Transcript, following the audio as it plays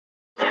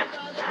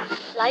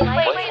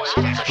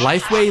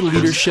Lifeway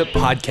Leadership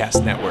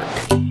Podcast Network.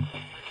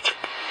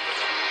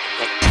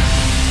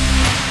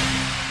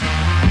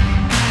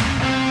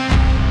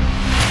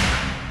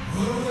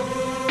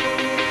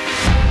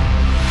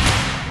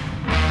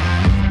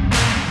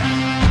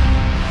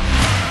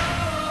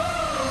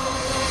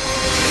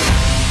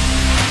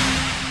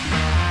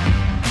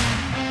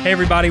 Hey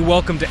everybody,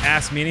 welcome to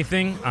Ask Me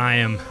Anything. I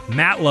am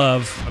Matt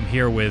Love. I'm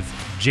here with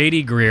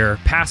J.D.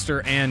 Greear,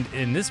 pastor, and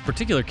in this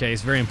particular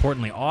case, very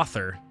importantly,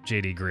 author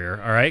J.D.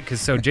 Greear. All right,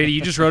 so J.D., you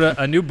just wrote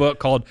a new book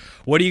called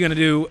 "What Are You Going to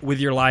Do with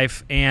Your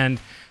Life?" And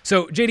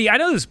so, J.D., I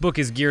know this book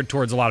is geared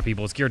towards a lot of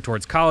people. It's geared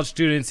towards college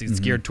students. It's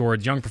geared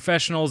towards young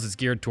professionals. It's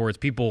geared towards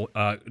people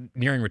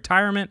nearing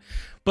retirement.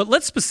 But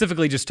let's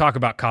specifically just talk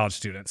about college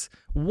students.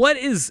 What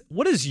is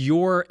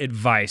your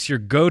advice, your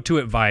go-to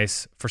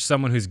advice for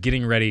someone who's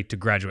getting ready to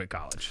graduate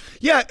college?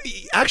 Yeah,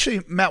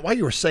 actually, Matt, while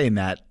you were saying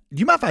that, do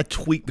you mind if I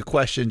tweak the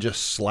question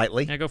just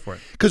slightly? Yeah, go for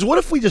it. Because what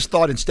if we just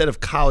thought, instead of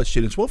college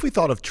students, what if we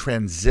thought of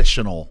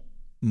transitional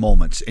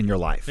moments in your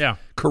life? Yeah.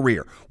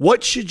 Career.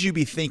 What should you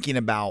be thinking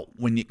about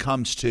when it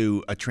comes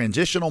to a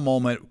transitional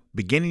moment,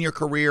 beginning your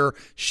career,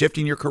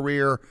 shifting your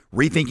career,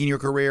 rethinking your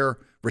career,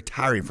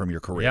 retiring from your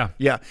career?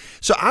 Yeah.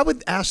 So I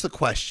would ask the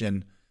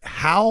question,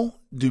 how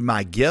do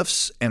my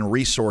gifts and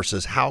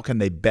resources, how can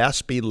they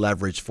best be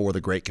leveraged for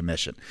the Great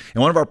Commission? In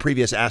one of our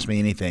previous Ask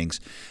Me Anythings,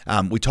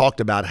 we talked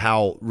about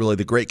how really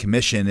the Great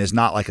Commission is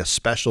not like a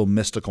special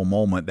mystical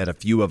moment that a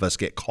few of us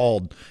get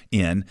called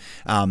in.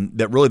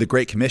 That really the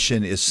Great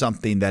Commission is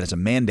something that is a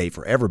mandate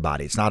for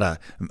everybody. It's not a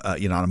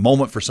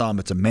moment for some;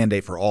 it's a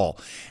mandate for all.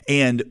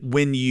 And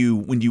when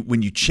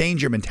you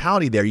change your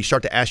mentality there, you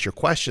start to ask your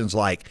questions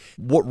like,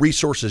 what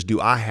resources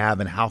do I have,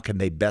 and how can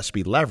they best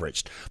be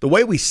leveraged? The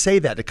way we say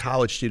that to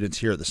college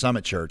students here at the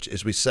Summit Church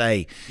is we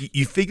say,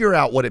 you figure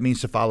out what it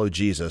means to follow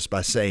Jesus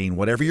by saying,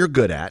 whatever you're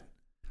good at,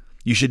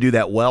 you should do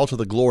that well to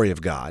the glory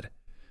of God,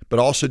 but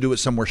also do it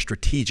somewhere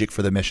strategic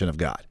for the mission of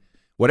God.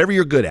 Whatever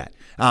you're good at.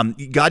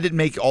 God didn't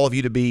make all of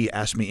you to be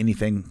Ask Me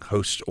Anything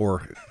host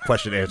or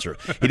question answer.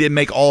 He didn't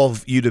make all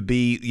of you to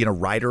be,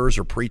 writers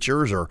or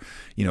preachers or,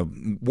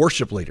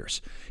 worship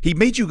leaders. He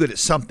made you good at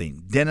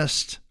something.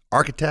 Dentist,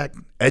 architect,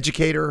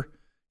 educator,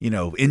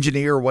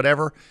 engineer,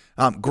 whatever.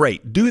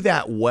 Great. Do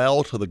that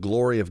well to the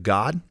glory of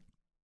God.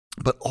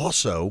 But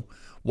also,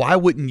 why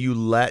wouldn't you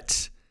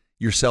let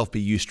yourself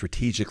be used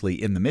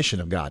strategically in the mission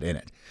of God in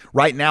it?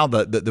 Right now,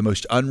 the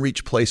most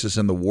unreached places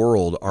in the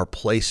world are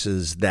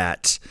places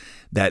that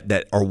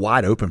are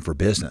wide open for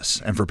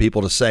business and for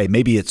people to say,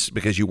 maybe it's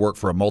because you work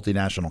for a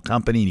multinational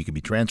company and you can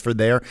be transferred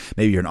there.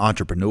 Maybe you're an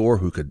entrepreneur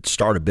who could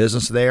start a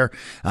business there.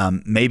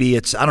 Maybe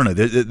it's, I don't know,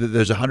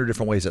 there's 100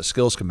 different ways that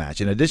skills can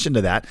match. In addition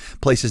to that,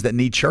 places that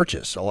need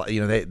churches,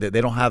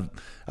 they don't have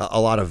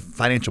a lot of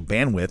financial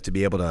bandwidth to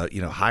be able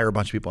to, hire a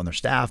bunch of people on their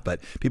staff,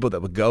 but people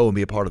that would go and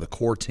be a part of the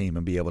core team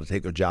and be able to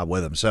take their job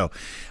with them. So,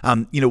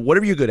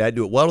 whatever you're good at,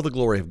 do it well to the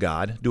glory of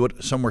God. Do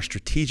it somewhere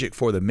strategic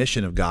for the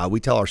mission of God. We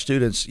tell our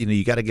students,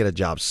 you got to get a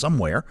job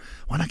somewhere.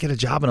 Why not get a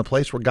job in a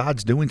place where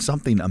God's doing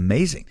something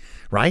amazing,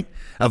 right?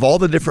 Of all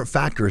the different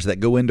factors that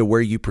go into where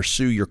you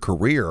pursue your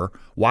career,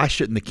 why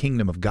shouldn't the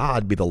kingdom of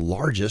God be the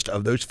largest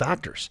of those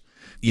factors?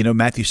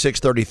 Matthew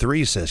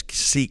 6:33 says,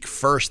 seek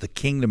first the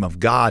kingdom of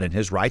God and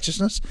his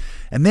righteousness,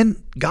 and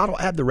then God will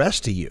add the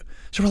rest to you.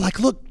 So we're like,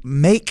 look,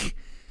 make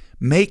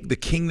the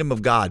kingdom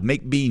of God,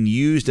 make being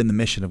used in the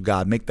mission of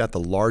God, make that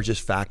the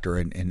largest factor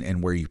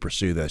in where you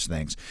pursue those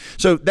things.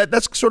 So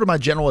that's sort of my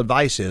general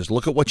advice is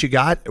look at what you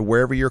got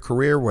wherever your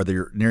career, whether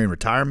you're nearing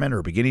retirement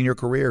or beginning your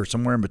career or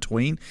somewhere in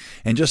between,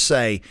 and just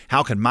say,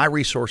 how can my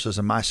resources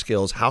and my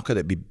skills, how could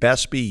it be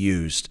best be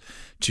used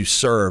to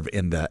serve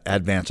in the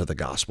advance of the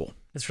gospel?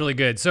 That's really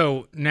good.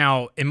 So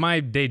now in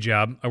my day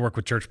job, I work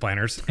with church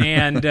planners,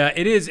 and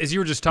it is, as you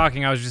were just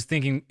talking, I was just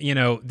thinking,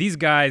 these are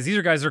guys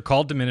that are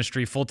called to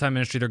ministry, full-time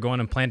ministry. They're going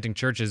and planting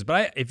churches.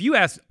 But if you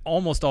ask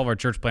almost all of our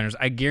church planners,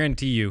 I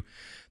guarantee you,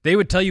 they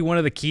would tell you one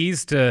of the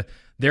keys to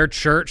their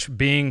church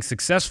being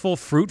successful,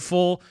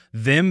 fruitful,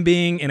 them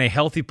being in a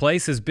healthy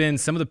place has been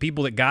some of the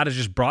people that God has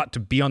just brought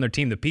to be on their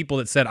team, the people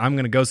that said, I'm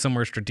going to go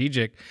somewhere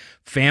strategic,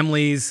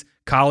 families,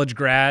 college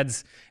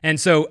grads. And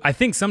so I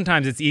think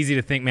sometimes it's easy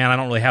to think, man, I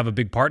don't really have a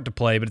big part to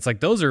play, but it's like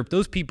those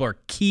people are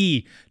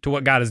key to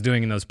what God is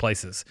doing in those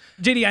places.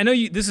 JD, I know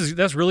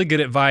that's really good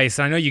advice.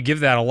 And I know you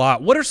give that a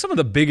lot. What are some of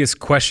the biggest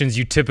questions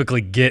you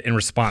typically get in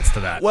response to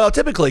that? Well,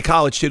 typically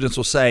college students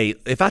will say,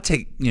 if I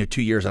take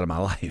 2 years out of my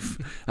life,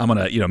 I'm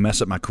going to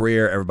mess up my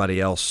career. Everybody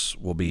else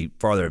will be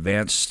farther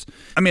advanced.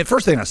 I mean, the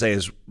first thing I say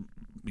is,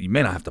 you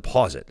may not have to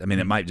pause it. I mean,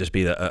 it might just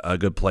be a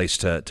good place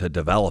to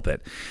develop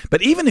it.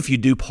 But even if you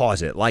do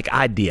pause it, like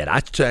I did,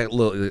 I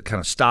kind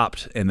of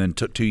stopped and then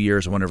took 2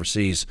 years and went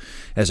overseas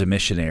as a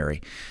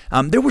missionary.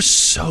 There were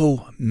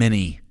so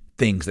many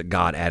things that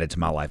God added to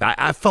my life.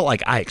 I felt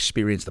like I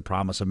experienced the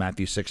promise of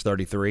Matthew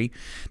 6:33,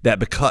 that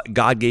because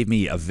God gave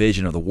me a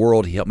vision of the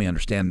world, He helped me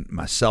understand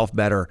myself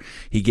better.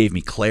 He gave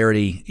me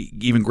clarity,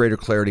 even greater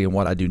clarity in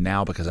what I do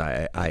now because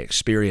I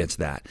experienced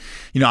that.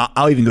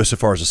 I'll even go so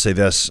far as to say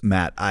this,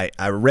 Matt.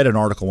 I read an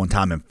article one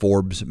time in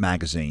Forbes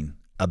magazine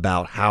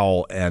about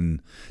how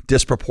an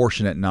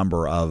disproportionate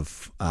number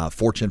of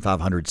Fortune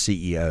 500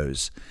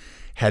 CEOs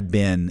had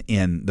been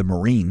in the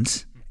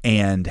Marines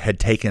and had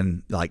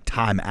taken like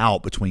time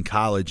out between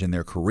college and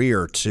their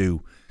career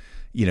to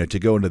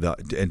go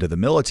into the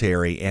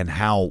military, and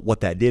how what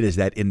that did is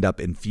that ended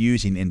up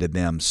infusing into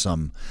them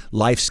some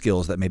life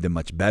skills that made them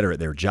much better at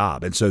their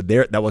job. And so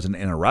that wasn't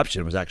an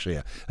interruption; it was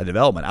actually a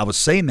development. I was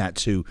saying that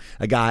to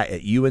a guy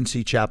at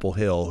UNC Chapel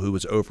Hill who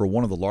was over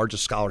one of the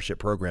largest scholarship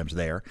programs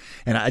there,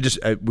 and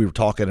we were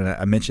talking, and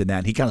I mentioned that,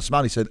 and he kind of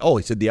smiled. He said,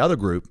 the other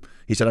group.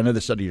 He said, I know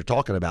the study you're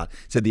talking about.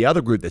 He said the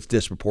other group that's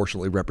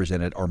disproportionately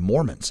represented are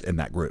Mormons in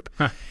that group.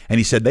 Huh. And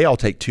he said they all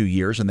take 2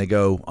 years and they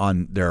go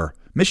on their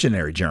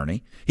missionary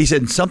journey. He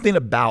said something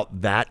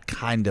about that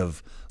kind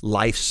of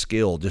life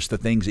skill, just the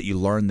things that you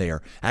learn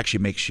there,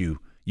 actually makes you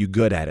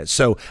good at it.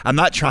 So I'm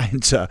not trying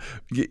to,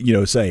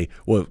 say,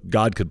 well,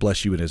 God could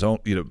bless you in His own,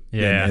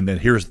 and then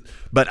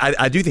but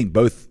I do think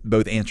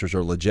both answers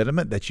are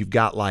legitimate. That you've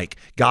got like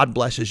God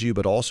blesses you,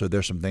 but also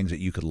there's some things that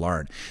you could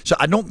learn. So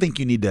I don't think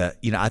you need to,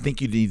 I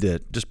think you need to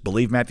just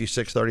believe Matthew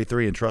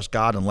 6:33 and trust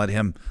God and let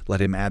Him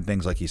add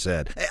things like He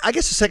said. I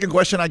guess the second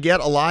question I get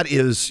a lot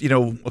is,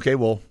 okay,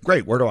 well,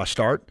 great. Where do I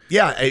start?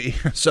 Yeah,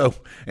 so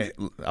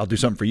I'll do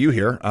something for you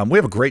here. We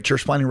have a great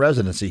church planting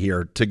residency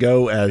here to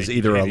go as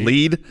either a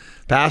lead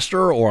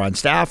pastor or on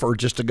staff, or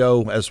just to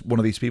go as one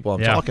of these people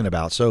I'm talking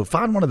about. So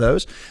find one of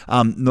those.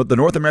 The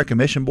North American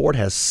Mission Board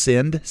has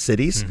Send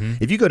Cities. Mm-hmm.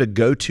 If you go to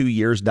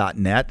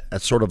go2years.net,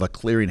 that's sort of a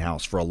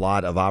clearinghouse for a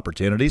lot of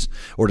opportunities,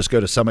 or just go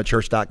to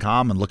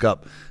summitchurch.com and look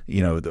up,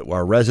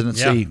 our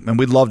residency. And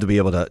we'd love to be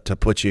able to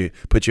put you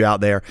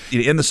out there.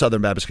 In the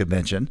Southern Baptist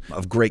Convention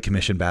of Great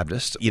Commission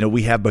Baptist,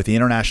 we have both the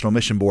International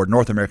Mission Board,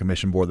 North American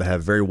Mission Board that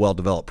have very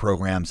well-developed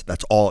programs.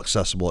 That's all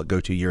accessible at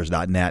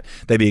go2years.net.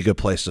 They'd be a good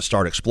place to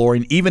start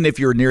exploring. Even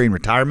if you're nearing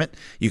retirement,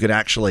 you could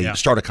actually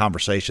start a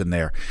conversation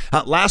there.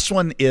 Last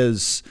one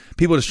is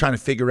people just trying to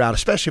figure out,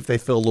 especially if they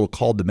feel a little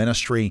called to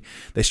ministry,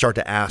 they start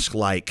to ask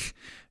like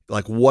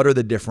what are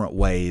the different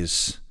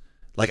ways?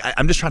 Like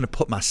I'm just trying to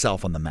put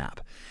myself on the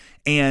map.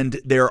 And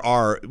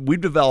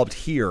we've developed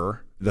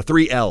here the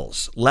 3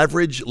 L's: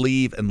 leverage,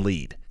 leave, and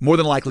lead. More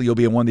than likely, you'll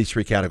be in one of these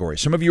 3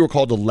 categories. Some of you are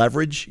called to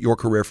leverage your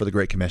career for the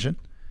Great Commission,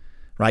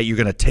 right? You're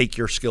going to take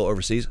your skill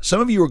overseas. Some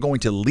of you are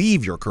going to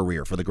leave your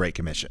career for the Great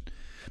Commission.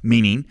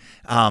 Meaning,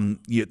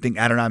 you think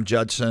Adoniram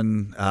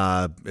Judson,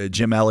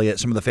 Jim Elliot,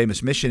 some of the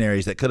famous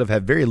missionaries that could have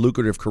had very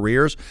lucrative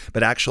careers,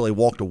 but actually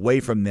walked away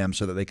from them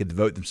so that they could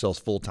devote themselves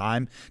full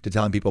time to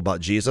telling people about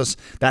Jesus.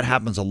 That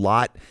happens a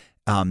lot.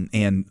 And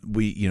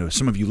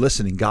some of you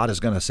listening, God is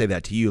going to say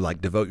that to you,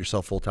 like devote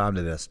yourself full time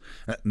to this.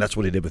 And that's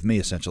what He did with me,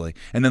 essentially.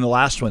 And then the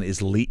last one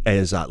is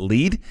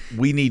lead.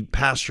 We need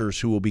pastors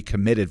who will be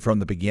committed from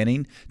the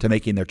beginning to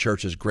making their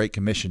churches Great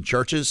Commission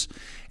churches.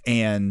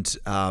 And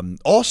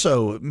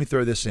also, let me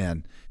throw this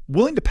in,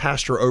 willing to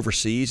pastor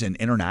overseas in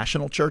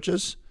international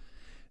churches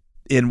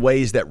in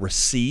ways that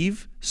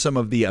receive some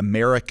of the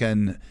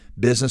American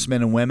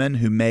businessmen and women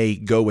who may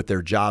go with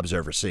their jobs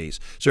overseas.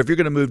 So if you're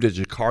going to move to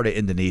Jakarta,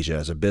 Indonesia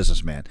as a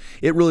businessman,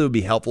 it really would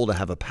be helpful to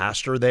have a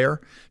pastor there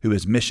who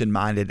is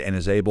mission-minded and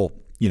is able,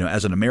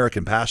 as an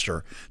American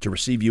pastor, to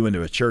receive you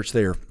into a church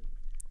there,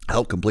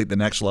 help complete the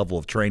next level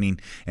of training,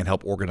 and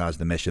help organize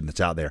the mission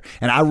that's out there.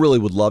 And I really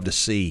would love to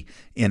see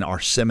in our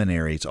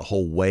seminaries a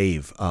whole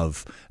wave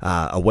of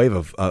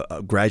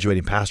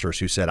graduating pastors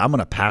who said, I'm going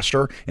to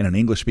pastor in an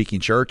English-speaking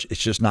church.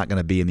 It's just not going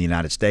to be in the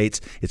United States.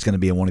 It's going to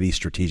be in one of these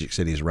strategic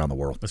cities around the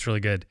world. That's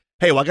really good.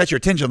 Hey, well, I got your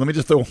attention. Let me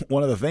just throw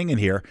one other thing in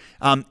here.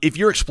 If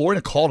you're exploring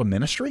a call to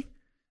ministry,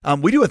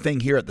 we do a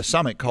thing here at the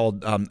Summit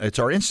called, it's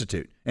our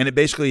Institute. And it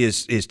basically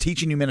is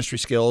teaching you ministry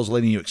skills,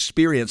 letting you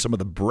experience some of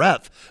the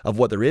breadth of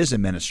what there is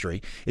in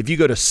ministry. If you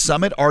go to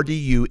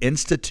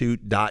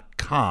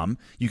summitrduinstitute.com,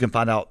 you can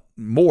find out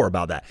more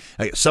about that.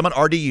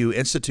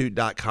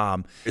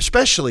 Summitrduinstitute.com,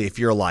 especially if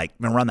you're like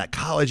around that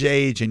college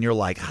age and you're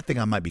like, I think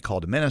I might be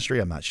called to ministry,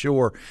 I'm not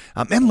sure.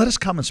 And let us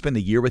come and spend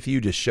a year with you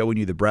just showing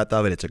you the breadth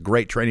of it. It's a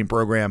great training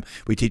program.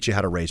 We teach you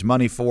how to raise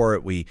money for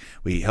it. We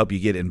help you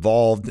get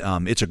involved.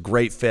 It's a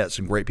great fit,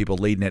 some great people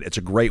leading it. It's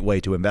a great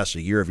way to invest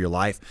a year of your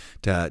life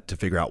to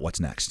figure out what's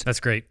next.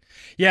 That's great.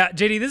 Yeah,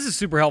 JD, this is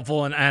super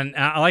helpful, and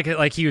I like it.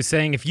 Like he was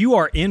saying, if you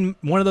are in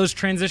one of those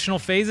transitional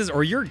phases,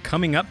 or you're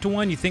coming up to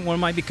one, you think one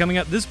might be coming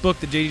up, this book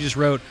that JD just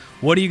wrote,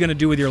 What Are You Going to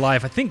Do With Your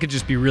Life, I think could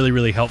just be really,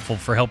 really helpful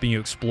for helping you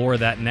explore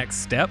that next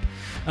step.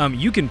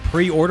 You can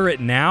pre-order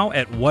it now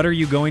at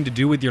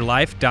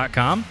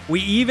whatareyougoingtodowithyourlife.com. We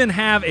even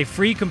have a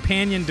free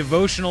companion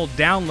devotional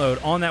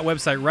download on that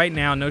website right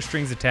now, no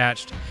strings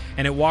attached,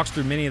 and it walks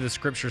through many of the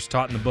scriptures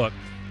taught in the book.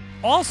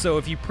 Also,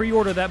 if you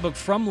pre-order that book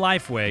from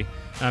Lifeway,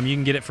 you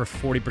can get it for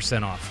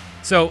 40% off.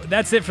 So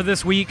that's it for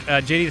this week.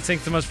 JD,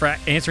 thanks so much for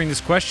answering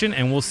this question,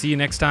 and we'll see you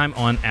next time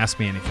on Ask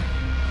Me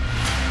Anything.